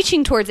 I'm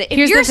reaching towards it.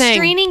 If you're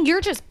straining, you're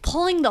just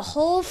pulling the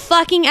whole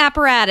fucking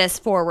apparatus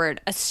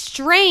forward. A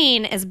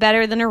strain is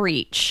better than a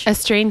reach. A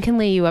strain can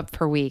lay you up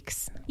for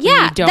weeks.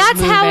 Yeah, that's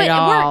how it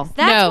works.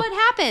 That's what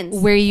happens.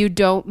 Where you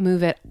don't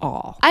move at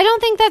all. I don't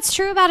think that's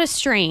true about a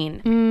strain.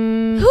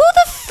 Who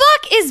the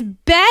fuck is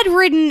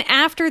bedridden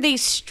after they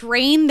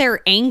strain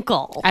their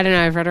ankle? I don't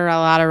know. I've read a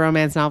lot of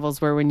romance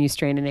novels where when you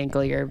strain an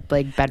ankle, you're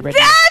bedridden.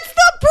 That's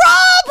the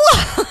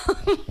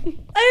problem!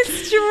 A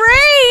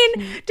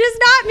strain does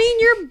not mean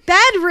you're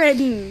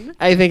bedridden.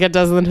 I think it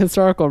does in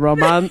historical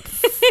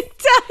romance. It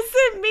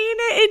doesn't mean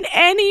it in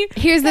any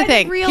Here's the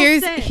thing.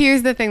 Sense.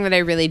 Here's the thing that I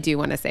really do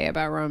want to say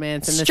about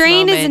romance in this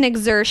strain moment. Is an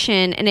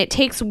exertion and it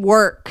takes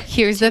work.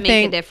 Here's to the make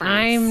thing. A difference.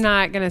 I'm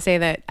not going to say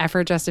that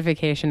effort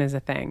justification is a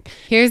thing.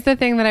 Here's the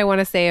thing that I want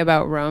to say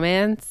about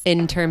romance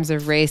in terms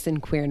of race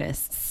and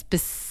queerness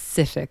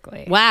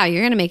specifically. Wow,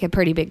 you're going to make a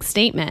pretty big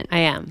statement. I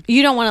am.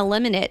 You don't want to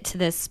limit it to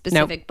this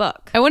specific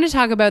book. I want to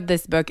talk about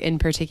this book in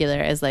particular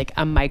as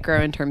a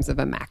micro in terms of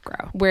a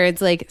macro, where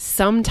it's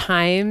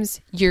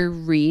sometimes your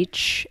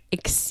reach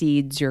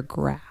exceeds your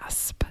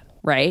grasp,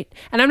 right?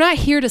 And I'm not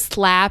here to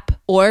slap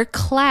or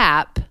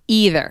clap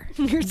either.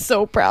 You're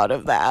so proud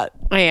of that.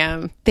 I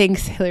am.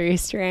 Thanks, Hilary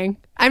Strang.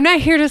 I'm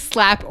not here to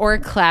slap or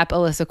clap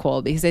Alyssa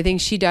Cole because I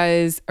think she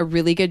does a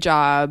really good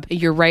job.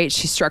 You're right.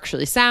 She's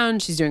structurally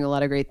sound. She's doing a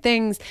lot of great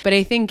things. But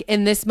I think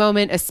in this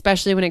moment,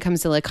 especially when it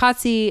comes to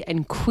Licazzi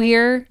and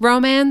queer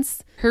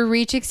romance, her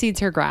reach exceeds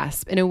her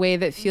grasp in a way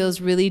that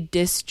feels really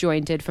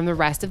disjointed from the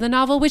rest of the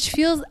novel, which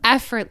feels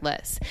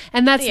effortless.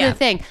 And that's the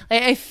thing.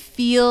 I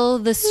feel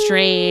the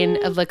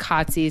strain of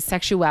Licazzi's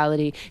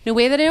sexuality in a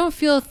way that I don't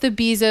feel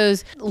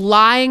Thebizzo's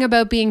lying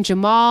about being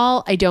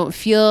Jamal. I don't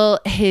feel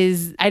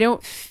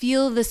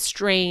the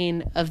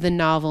strain of the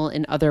novel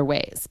in other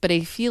ways, but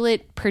I feel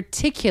it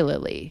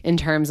particularly in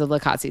terms of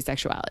Licazzi's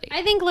sexuality.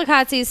 I think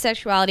Licazzi's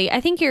sexuality, I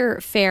think you're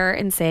fair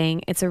in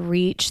saying it's a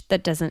reach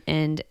that doesn't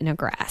end in a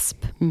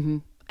grasp. Mm-hmm.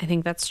 I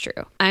think that's true.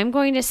 I'm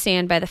going to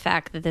stand by the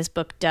fact that this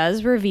book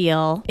does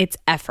reveal its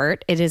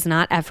effort. It is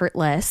not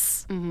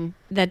effortless.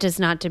 That does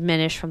not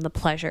diminish from the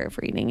pleasure of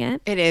reading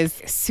it. It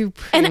is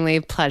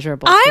supremely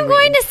pleasurable. I'm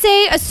going to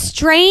say a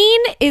strain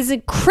is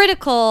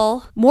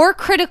more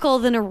critical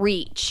than a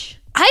reach.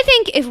 I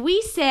think if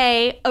we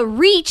say a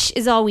reach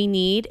is all we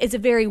need, it's a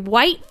very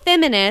white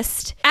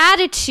feminist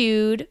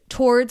attitude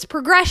towards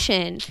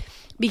progression.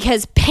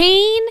 Because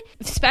pain,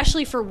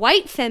 especially for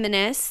white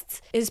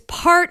feminists, is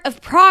part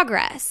of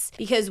progress.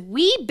 Because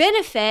we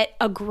benefit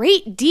a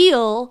great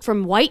deal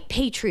from white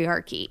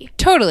patriarchy.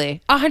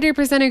 Totally.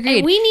 100% agreed.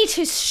 And we need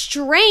to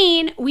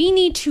strain, we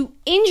need to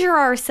injure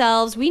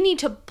ourselves, we need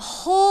to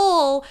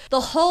pull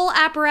the whole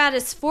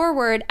apparatus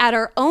forward at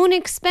our own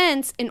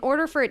expense in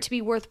order for it to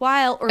be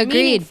worthwhile or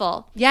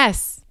meaningful.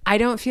 Yes. I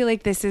don't feel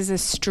like this is a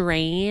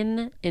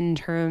strain in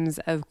terms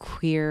of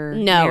queer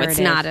narrative.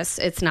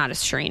 It's not a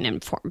strain in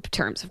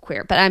terms of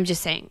queer, but I'm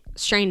just saying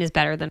strain is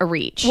better than a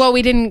reach. Well,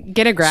 we didn't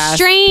get a grasp.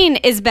 Strain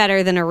is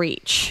better than a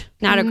reach,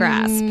 not a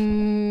grasp.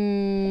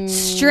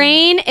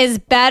 Strain is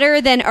better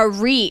than a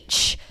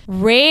reach.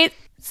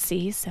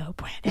 Sí, so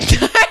puede.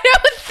 I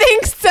don't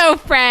think so,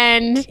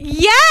 friend.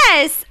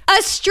 Yes,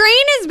 a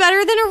strain is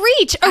better than a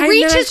reach. A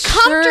reach is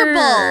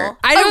comfortable.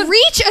 A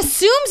reach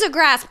assumes a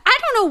grasp. I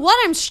don't know what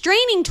I'm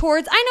straining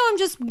towards. I know I'm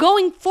just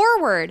going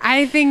forward.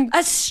 I think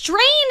a strain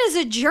is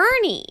a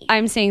journey.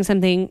 I'm saying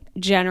something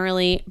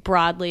generally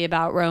broadly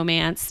about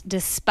romance,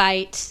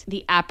 despite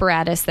the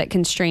apparatus that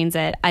constrains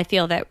it. I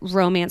feel that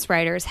romance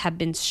writers have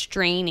been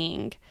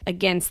straining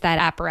against that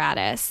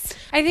apparatus.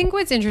 I think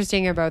what's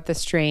interesting about the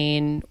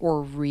strain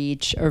or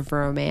reach of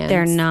romance,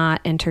 they're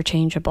not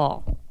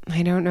interchangeable.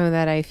 I don't know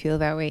that I feel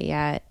that way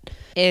yet,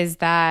 is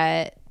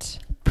that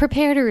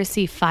prepare to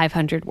receive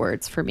 500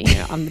 words from me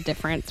on the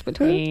difference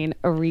between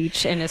a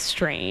reach and a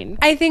strain.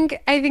 I think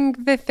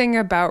the thing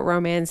about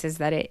romance is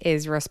that it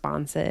is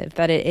responsive,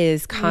 that it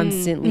is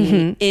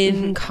constantly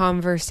in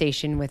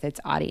conversation with its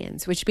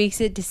audience, which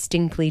makes it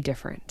distinctly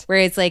different. Where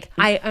it's like,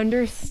 I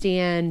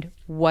understand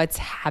what's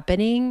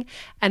happening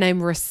and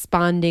I'm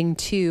responding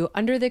to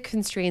under the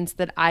constraints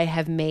that I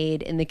have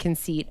made in the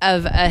conceit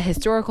of a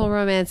historical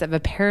romance, of a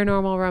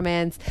paranormal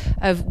romance,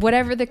 of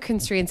whatever the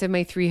constraints of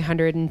my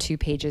 302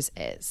 pages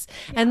is.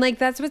 And like,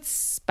 that's what's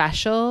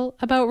special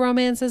about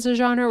romance as a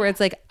genre, where it's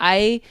like,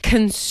 I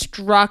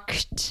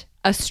construct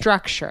a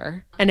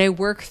structure and I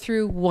work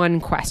through one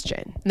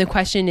question. And the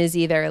question is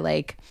either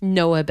like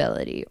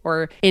knowability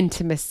or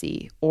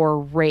intimacy or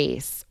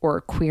race or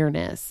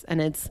queerness.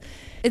 And it's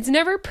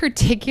never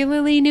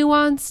particularly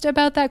nuanced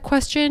about that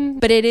question,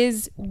 but it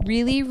is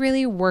really,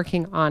 really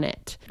working on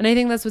it. And I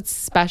think that's what's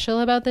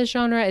special about this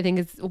genre. I think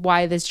it's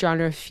why this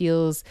genre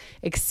feels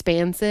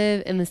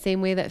expansive in the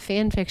same way that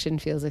fan fiction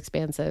feels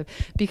expansive,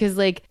 because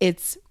like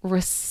it's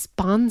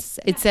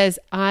responsive. It says,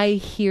 I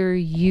hear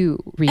you,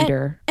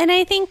 reader. And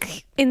I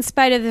think in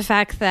spite of the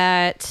fact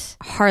that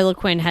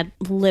Harlequin had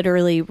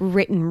literally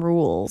written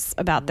rules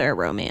about their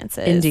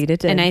romances. Indeed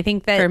it did. And I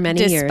think that for many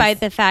despite years.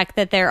 the fact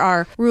that there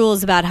are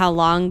rules about how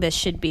long this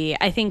should be,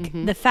 I think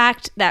the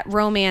fact that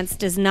romance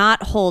does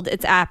not hold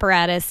its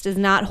apparatus, does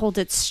not hold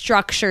its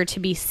structure to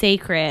be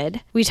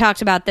sacred. We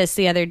talked about this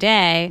the other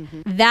day.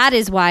 That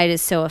is why it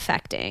is so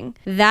affecting.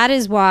 That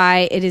is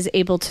why it is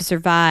able to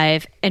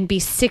survive and be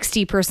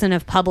 60%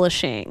 of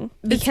publishing,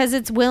 because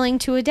it's willing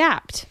to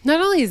adapt. Not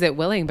only is it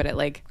willing, but it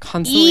like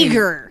constantly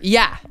Eager.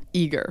 Yeah,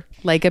 eager,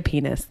 like a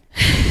penis.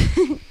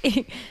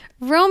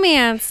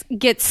 Romance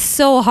gets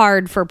so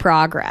hard for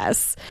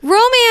progress.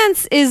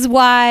 Romance is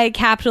why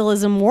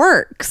capitalism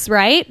works,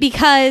 right?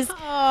 Because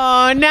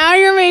oh, now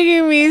you're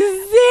making me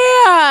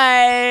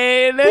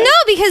sad. No,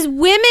 because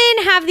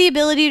women have the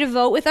ability to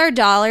vote with our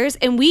dollars,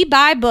 and we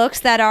buy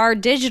books that are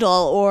digital,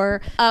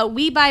 or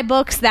we buy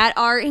books that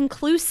are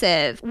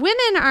inclusive.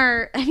 Women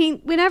are, I mean,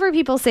 whenever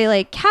people say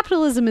like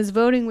capitalism is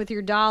voting with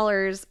your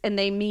dollars, and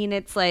they mean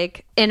it's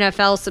like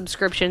NFL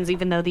subscriptions,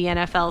 even though the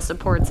NFL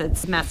supports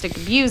its domestic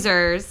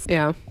abusers.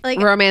 Yeah. Like,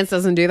 romance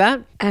doesn't do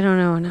that. I don't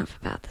know enough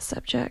about the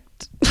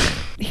subject.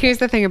 Here's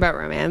the thing about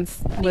romance,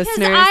 because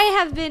listeners.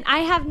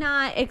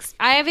 I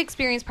have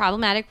experienced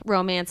problematic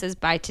romances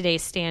by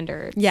today's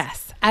standards.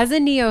 Yes. As a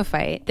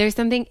neophyte, there's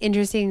something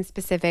interesting,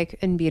 specific,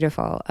 and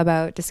beautiful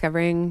about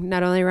discovering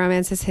not only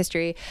romance's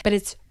history, but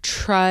its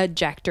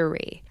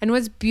trajectory. And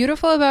what's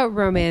beautiful about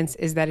romance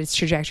is that its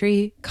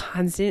trajectory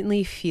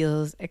constantly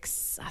feels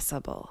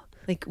accessible.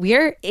 Like, we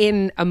are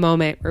in a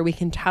moment where we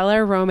can tell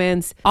our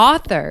romance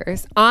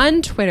authors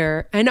on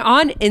Twitter and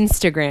on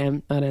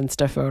Instagram, on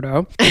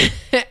Instaphoto,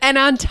 and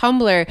on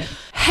Tumblr,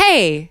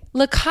 hey,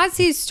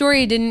 Lakatsi's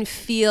story didn't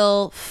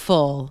feel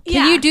full.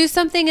 Can you do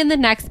something in the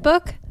next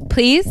book,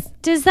 please?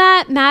 Does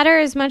that matter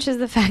as much as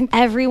the fact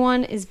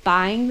everyone is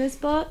buying this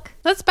book?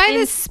 Let's buy in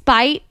this.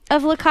 spite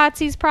of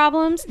Lakatsi's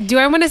problems. Do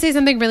I want to say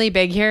something really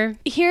big here?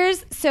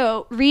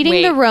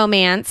 Reading the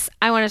romance,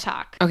 I want to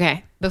talk.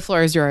 Okay, the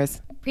floor is yours.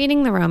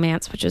 Reading the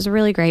Romance, which is a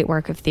really great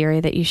work of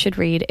theory that you should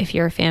read if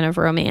you're a fan of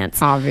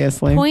romance,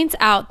 obviously points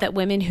out that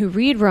women who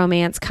read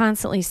romance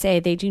constantly say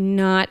they do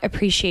not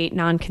appreciate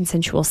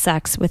non-consensual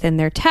sex within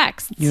their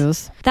texts.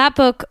 Yes. That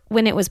book,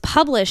 when it was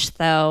published,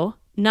 though,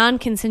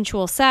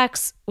 non-consensual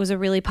sex was a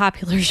really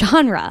popular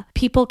genre.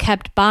 People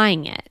kept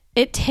buying it.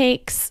 It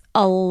takes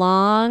a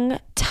long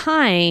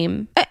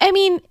time. I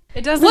mean,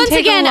 it doesn't once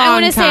take again, a long I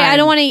want to say time.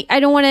 I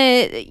don't want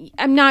to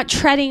I'm not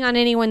treading on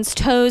anyone's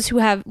toes who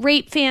have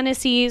rape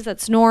fantasies.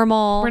 That's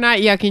normal. We're not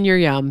yucking your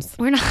yums.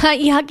 We're not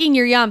yucking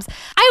your yums.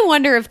 I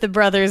wonder if the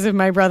brothers of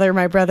my brother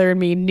and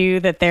me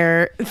knew that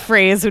their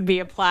phrase would be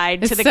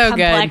applied to the so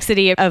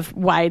complexity of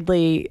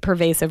widely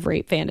pervasive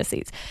rape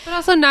fantasies. But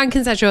also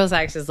non-consensual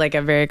sex is like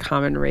a very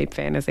common rape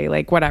fantasy.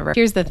 Like whatever.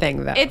 Here's the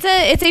thing though.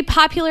 It's a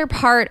popular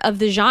part of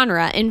the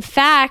genre. In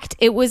fact,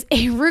 it was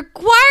a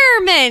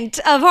requirement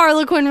of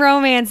Harlequin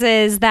romances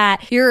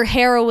that your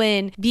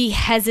heroine be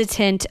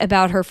hesitant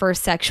about her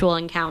first sexual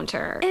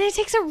encounter. And it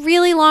takes a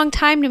really long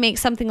time to make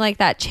something like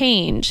that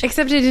change.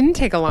 Except it didn't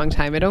take a long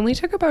time. It only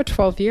took about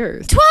 12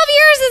 years. 12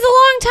 years is a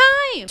long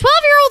time.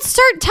 12-year-olds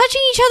start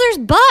touching each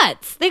other's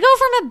butts. They go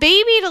from a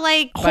baby to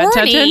like Butt horny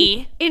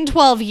touching? in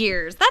 12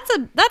 years.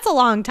 That's a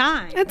long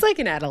time. It's like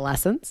an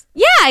adolescence.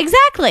 Yeah,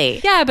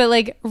 exactly. Yeah, but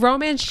like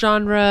romance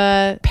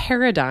genre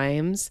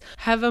paradigms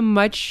have a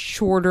much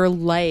shorter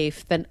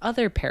life than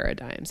other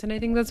paradigms. And I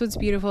think that's what's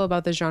beautiful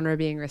about the genre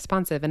being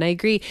responsive. And I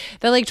agree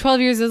that like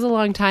 12 years is a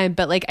long time,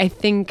 but like I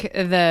think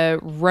the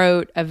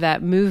rote of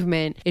that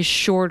movement is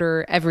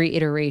shorter every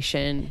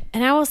iteration.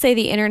 And I will say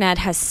the internet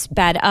has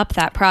sped up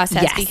that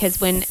process Yes.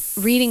 because when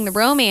Reading the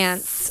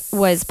Romance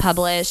was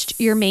published,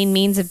 your main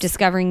means of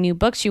discovering new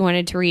books you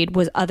wanted to read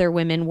was other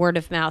women, word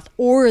of mouth,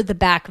 or the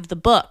back of the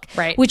book,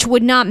 Right. which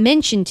would not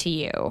mention to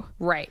you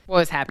Right. What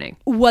was happening?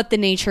 what the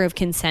nature of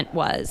consent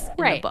was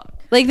in Right. the book.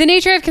 Like the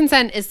nature of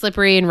consent is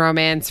slippery in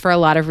romance for a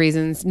lot of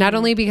reasons, not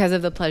only because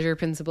of the pleasure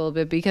principle,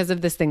 but because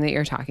of this thing that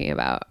you're talking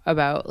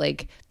about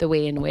like the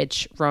way in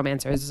which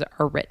romancers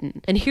are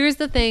written. And here's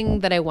the thing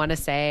that I want to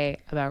say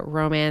about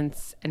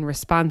romance and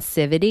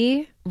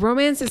responsivity.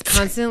 Romance is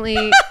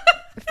constantly,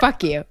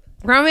 fuck you.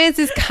 Romance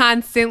is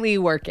constantly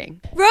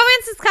working.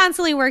 Romance is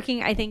constantly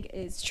working, I think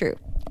is true.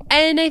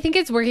 And I think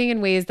it's working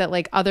in ways that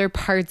like other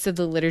parts of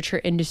the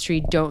literature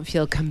industry don't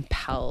feel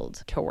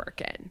compelled to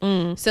work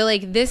in. So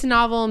like this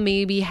novel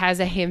maybe has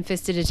a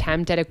ham-fisted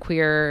attempt at a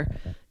queer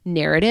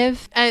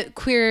narrative, a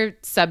queer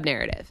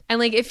sub-narrative. And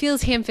like it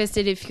feels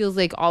ham-fisted. It feels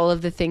like all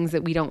of the things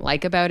that we don't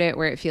like about it,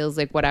 where it feels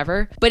like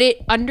whatever. But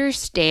it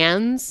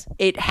understands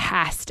it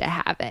has to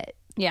have it.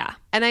 Yeah.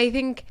 And I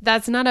think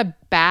that's not a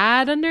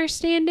bad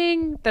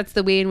understanding. That's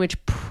the way in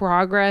which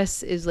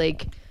progress is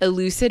like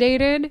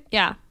elucidated.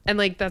 Yeah. And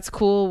like, that's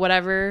cool,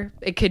 whatever.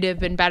 It could have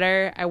been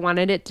better. I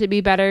wanted it to be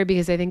better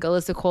because I think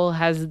Alyssa Cole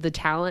has the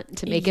talent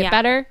to make it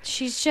better.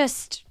 She's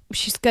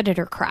good at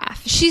her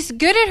craft. She's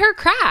good at her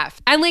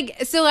craft. And like,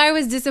 so I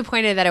was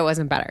disappointed that it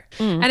wasn't better.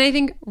 And I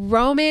think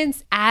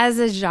romance as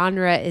a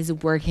genre is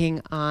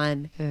working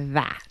on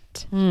that.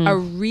 A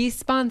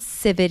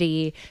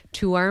responsivity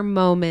to our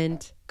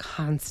moment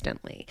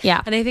constantly.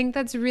 Yeah. And I think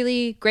that's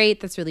really great.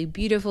 That's really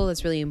beautiful.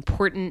 That's really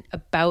important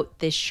about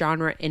this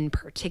genre in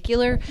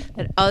particular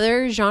that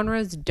other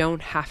genres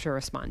don't have to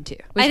respond to.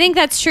 I think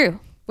that's true.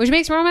 Which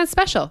makes romance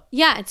special.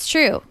 Yeah, it's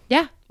true.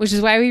 Yeah. Which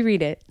is why we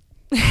read it.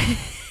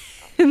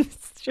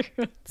 It's true.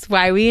 It's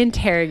why we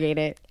interrogate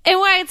it. And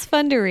why it's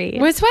fun to read.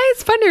 Well, it's why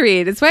it's fun to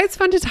read. It's why it's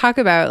fun to talk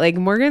about. Like,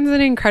 Morgan's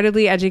an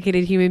incredibly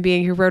educated human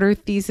being who wrote her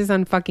thesis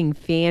on fucking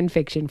fan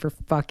fiction, for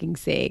fucking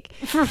sake.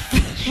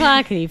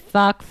 Fuckity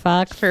fuck.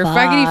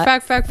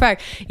 Fuckity fuck.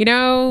 You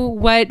know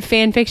what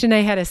fan fiction I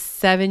had a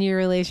 7-year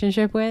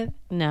relationship with?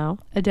 No.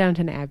 A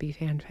Downton Abbey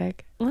fanfic.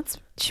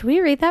 Should we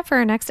read that for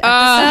our next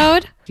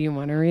episode? Do you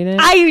want to read it?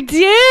 I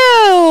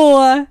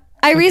do.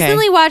 I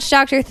recently watched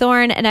Dr.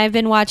 Thorne and I've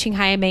been watching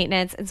High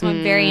Maintenance, and so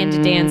I'm very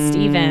into Dan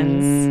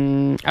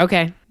Stevens.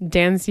 Okay.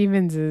 Dan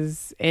Stevens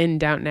is in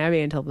Downton Abbey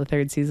until the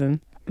 3rd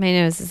season. My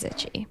nose is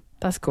itchy.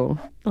 That's cool.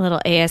 A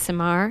little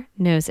ASMR,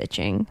 nose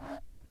itching.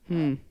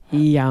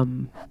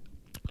 Yum.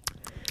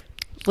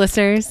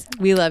 Listeners,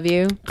 we love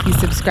you. Please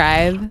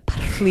subscribe.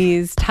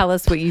 Please tell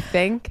us what you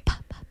think.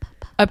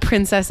 A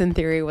Princess in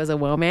Theory was a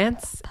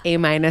romance. A-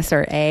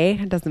 or A.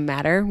 It doesn't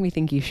matter. We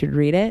think you should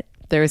read it.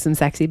 There were some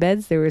sexy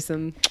beds. There were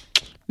some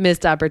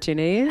missed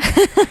opportunities.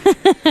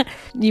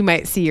 You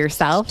might see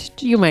yourself.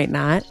 You might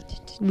not.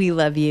 We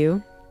love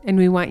you. And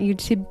we want you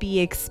to be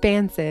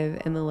expansive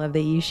in the love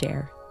that you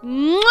share.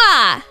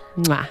 Mwah!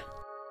 Mwah.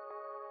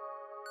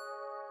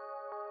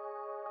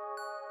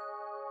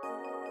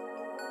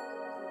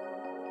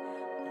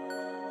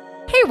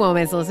 Hey,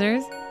 Womance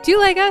listeners. Do you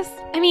like us?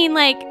 I mean,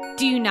 like,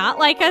 do you not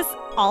like us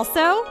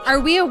also? Are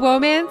we a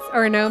womance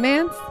or a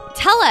no-mance?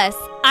 Tell us.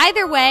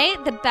 Either way,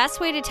 the best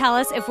way to tell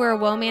us if we're a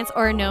womance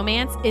or a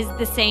no-mance is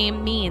the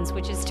same means,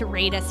 which is to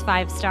rate us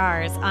 5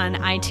 stars on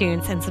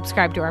iTunes and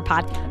subscribe to our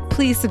podcast.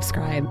 please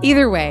subscribe.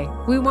 Either way,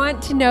 we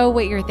want to know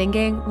what you're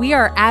thinking. We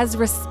are as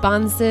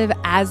responsive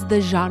as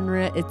the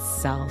genre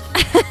itself.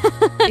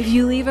 If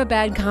you leave a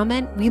bad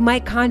comment, we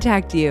might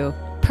contact you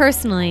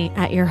personally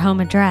at your home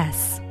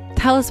address.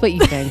 Tell us what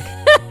you think.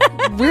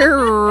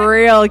 We're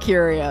real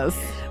curious.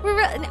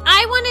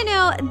 I want to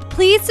know,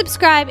 please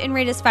subscribe and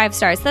rate us 5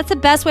 stars. That's the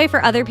best way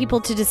for other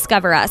people to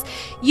discover us.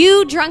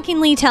 You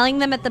drunkenly telling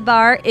them at the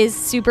bar is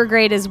super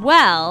great as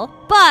well,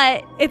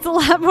 but it's a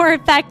lot more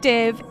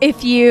effective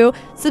if you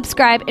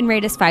subscribe and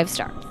rate us 5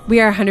 stars.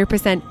 We are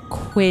 100%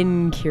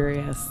 Quinn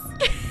curious.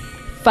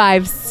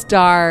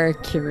 5-star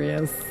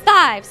curious.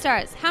 5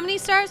 stars. How many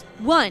stars?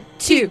 1,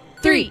 2,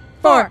 3,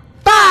 4,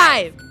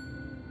 5!